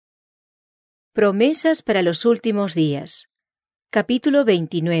Promesas para los últimos días. Capítulo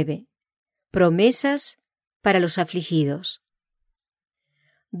 29. Promesas para los afligidos.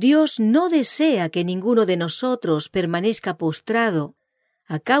 Dios no desea que ninguno de nosotros permanezca postrado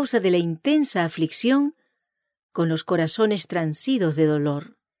a causa de la intensa aflicción con los corazones transidos de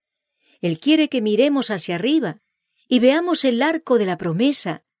dolor. Él quiere que miremos hacia arriba y veamos el arco de la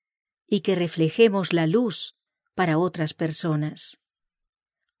promesa y que reflejemos la luz para otras personas.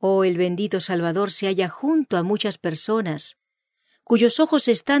 Oh, el bendito Salvador se halla junto a muchas personas cuyos ojos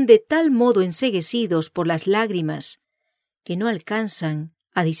están de tal modo enceguecidos por las lágrimas que no alcanzan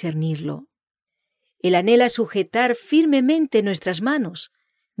a discernirlo. Él anhela sujetar firmemente nuestras manos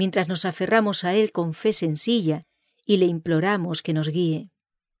mientras nos aferramos a Él con fe sencilla y le imploramos que nos guíe.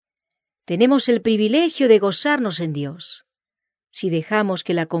 Tenemos el privilegio de gozarnos en Dios. Si dejamos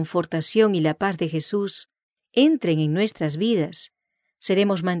que la confortación y la paz de Jesús entren en nuestras vidas,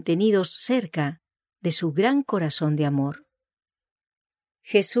 seremos mantenidos cerca de su gran corazón de amor.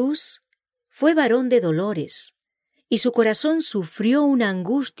 Jesús fue varón de dolores, y su corazón sufrió una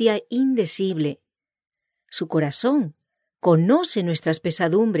angustia indecible. Su corazón conoce nuestras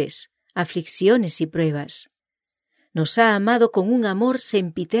pesadumbres, aflicciones y pruebas. Nos ha amado con un amor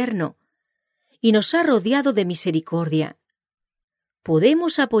sempiterno y nos ha rodeado de misericordia.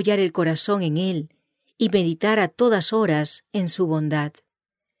 Podemos apoyar el corazón en Él y meditar a todas horas en su bondad.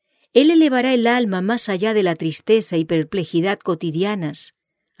 Él elevará el alma más allá de la tristeza y perplejidad cotidianas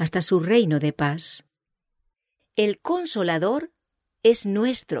hasta su reino de paz. El Consolador es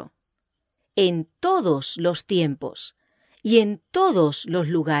nuestro en todos los tiempos y en todos los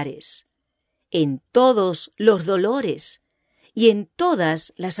lugares, en todos los dolores y en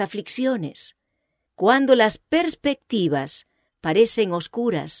todas las aflicciones, cuando las perspectivas parecen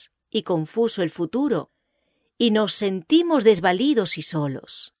oscuras y confuso el futuro, y nos sentimos desvalidos y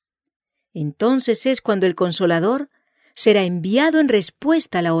solos. Entonces es cuando el Consolador será enviado en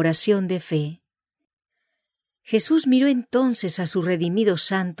respuesta a la oración de fe. Jesús miró entonces a sus redimidos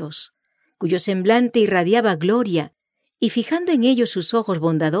santos, cuyo semblante irradiaba gloria, y fijando en ellos sus ojos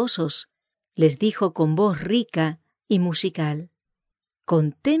bondadosos, les dijo con voz rica y musical: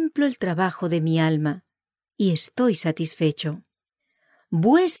 «Contemplo el trabajo de mi alma, y estoy satisfecho.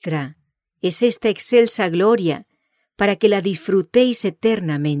 Vuestra es esta excelsa gloria, para que la disfrutéis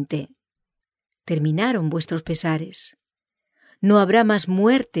eternamente. Terminaron vuestros pesares. No habrá más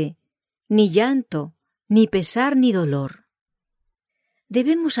muerte, ni llanto, ni pesar, ni dolor».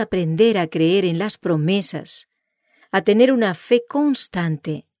 Debemos aprender a creer en las promesas, a tener una fe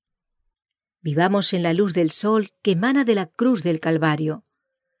constante. Vivamos en la luz del sol que emana de la cruz del Calvario.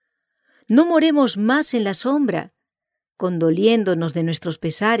 No moremos más en la sombra, condoliéndonos de nuestros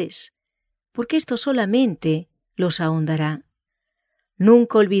pesares, porque esto solamente los ahondará.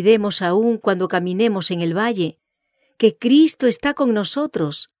 Nunca olvidemos aún cuando caminemos en el valle, que Cristo está con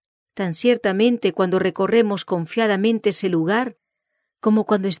nosotros, tan ciertamente cuando recorremos confiadamente ese lugar, como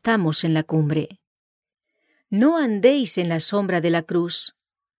cuando estamos en la cumbre. No andéis en la sombra de la cruz.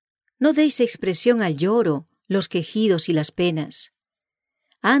 No deis expresión al lloro, los quejidos y las penas.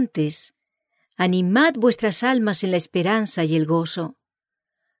 Antes, animad vuestras almas en la esperanza y el gozo.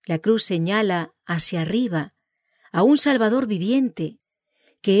 La cruz señala hacia arriba a un Salvador viviente,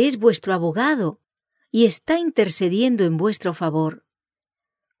 que es vuestro abogado y está intercediendo en vuestro favor.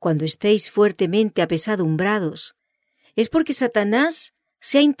 Cuando estéis fuertemente apesadumbrados, es porque Satanás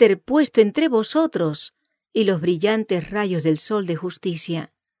se ha interpuesto entre vosotros y los brillantes rayos del sol de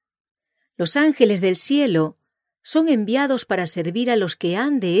justicia. Los ángeles del cielo son enviados para servir a los que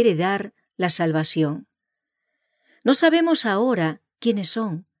han de heredar la salvación. No sabemos ahora quiénes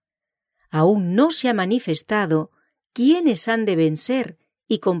son. Aún no se ha manifestado quiénes han de vencer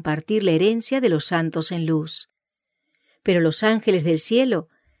y compartir la herencia de los santos en luz. Pero los ángeles del cielo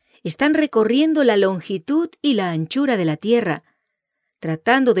están recorriendo la longitud y la anchura de la tierra,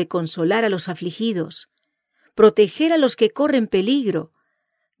 tratando de consolar a los afligidos, proteger a los que corren peligro,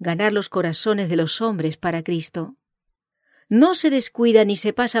 ganar los corazones de los hombres para Cristo. No se descuida ni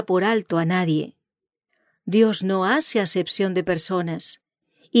se pasa por alto a nadie. Dios no hace acepción de personas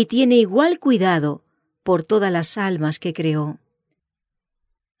y tiene igual cuidado por todas las almas que creó.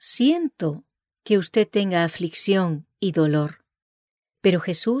 Siento que usted tenga aflicción y dolor, pero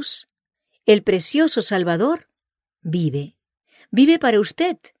Jesús, el precioso Salvador, vive. Vive para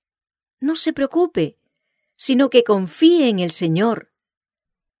usted. No se preocupe, sino que confíe en el Señor.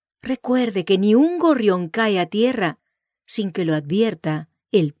 Recuerde que ni un gorrión cae a tierra sin que lo advierta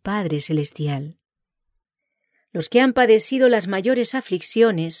el Padre Celestial. Los que han padecido las mayores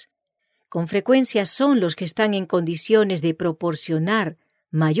aflicciones, con frecuencia son los que están en condiciones de proporcionar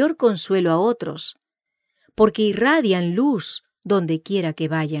mayor consuelo a otros, porque irradian luz donde quiera que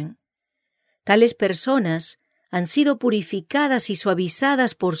vayan. Tales personas han sido purificadas y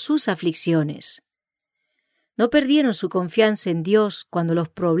suavizadas por sus aflicciones. No perdieron su confianza en Dios cuando los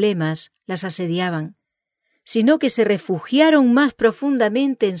problemas las asediaban, sino que se refugiaron más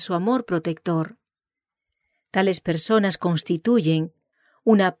profundamente en su amor protector. Tales personas constituyen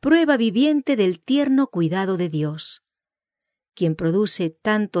una prueba viviente del tierno cuidado de Dios, quien produce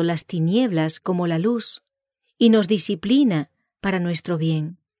tanto las tinieblas como la luz y nos disciplina para nuestro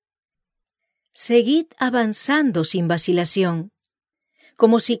bien. Seguid avanzando sin vacilación,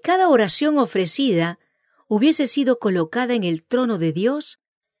 como si cada oración ofrecida hubiese sido colocada en el trono de Dios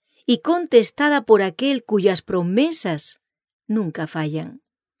y contestada por aquel cuyas promesas nunca fallan.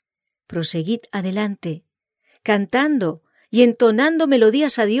 Proseguid adelante, cantando y entonando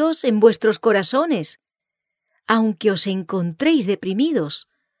melodías a Dios en vuestros corazones, aunque os encontréis deprimidos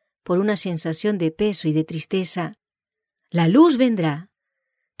por una sensación de peso y de tristeza. La luz vendrá,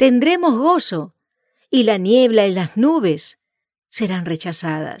 tendremos gozo, y la niebla y las nubes serán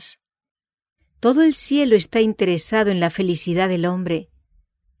rechazadas. Todo el cielo está interesado en la felicidad del hombre.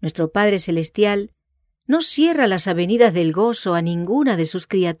 Nuestro Padre Celestial no cierra las avenidas del gozo a ninguna de sus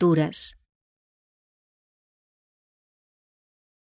criaturas.